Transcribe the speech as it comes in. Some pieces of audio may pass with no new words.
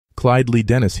Clyde Lee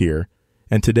Dennis here,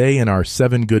 and today in our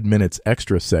 7 Good Minutes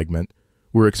Extra segment,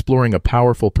 we're exploring a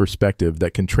powerful perspective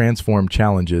that can transform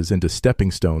challenges into stepping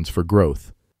stones for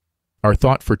growth. Our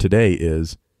thought for today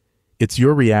is, it's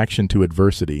your reaction to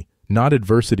adversity, not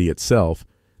adversity itself,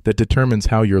 that determines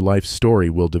how your life's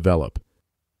story will develop.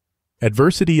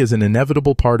 Adversity is an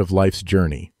inevitable part of life's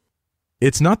journey.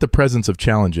 It's not the presence of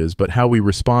challenges, but how we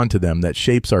respond to them that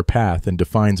shapes our path and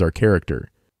defines our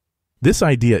character. This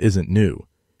idea isn't new.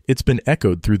 It's been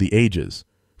echoed through the ages,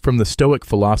 from the Stoic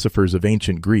philosophers of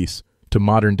ancient Greece to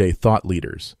modern-day thought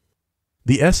leaders.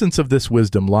 The essence of this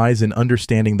wisdom lies in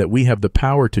understanding that we have the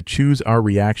power to choose our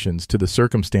reactions to the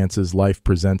circumstances life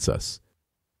presents us.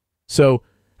 So,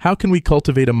 how can we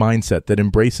cultivate a mindset that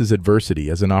embraces adversity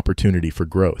as an opportunity for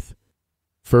growth?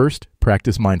 First,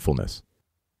 practice mindfulness.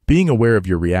 Being aware of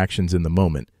your reactions in the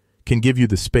moment can give you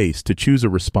the space to choose a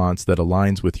response that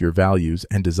aligns with your values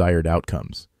and desired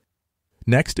outcomes.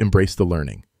 Next, embrace the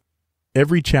learning.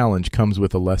 Every challenge comes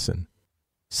with a lesson.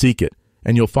 Seek it,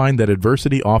 and you'll find that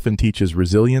adversity often teaches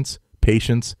resilience,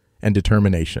 patience, and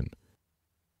determination.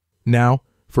 Now,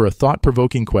 for a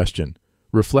thought-provoking question,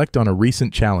 reflect on a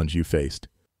recent challenge you faced.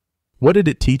 What did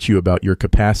it teach you about your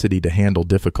capacity to handle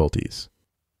difficulties?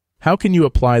 How can you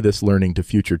apply this learning to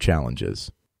future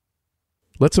challenges?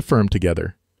 Let's affirm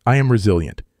together, I am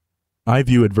resilient. I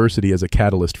view adversity as a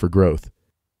catalyst for growth.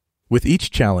 With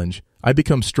each challenge, I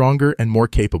become stronger and more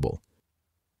capable.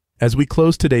 As we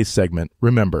close today's segment,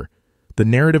 remember, the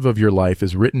narrative of your life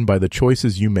is written by the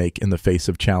choices you make in the face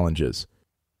of challenges.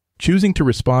 Choosing to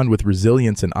respond with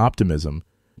resilience and optimism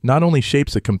not only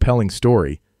shapes a compelling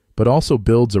story, but also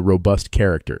builds a robust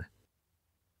character.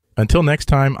 Until next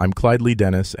time, I'm Clyde Lee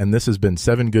Dennis, and this has been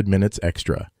 7 Good Minutes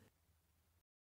Extra.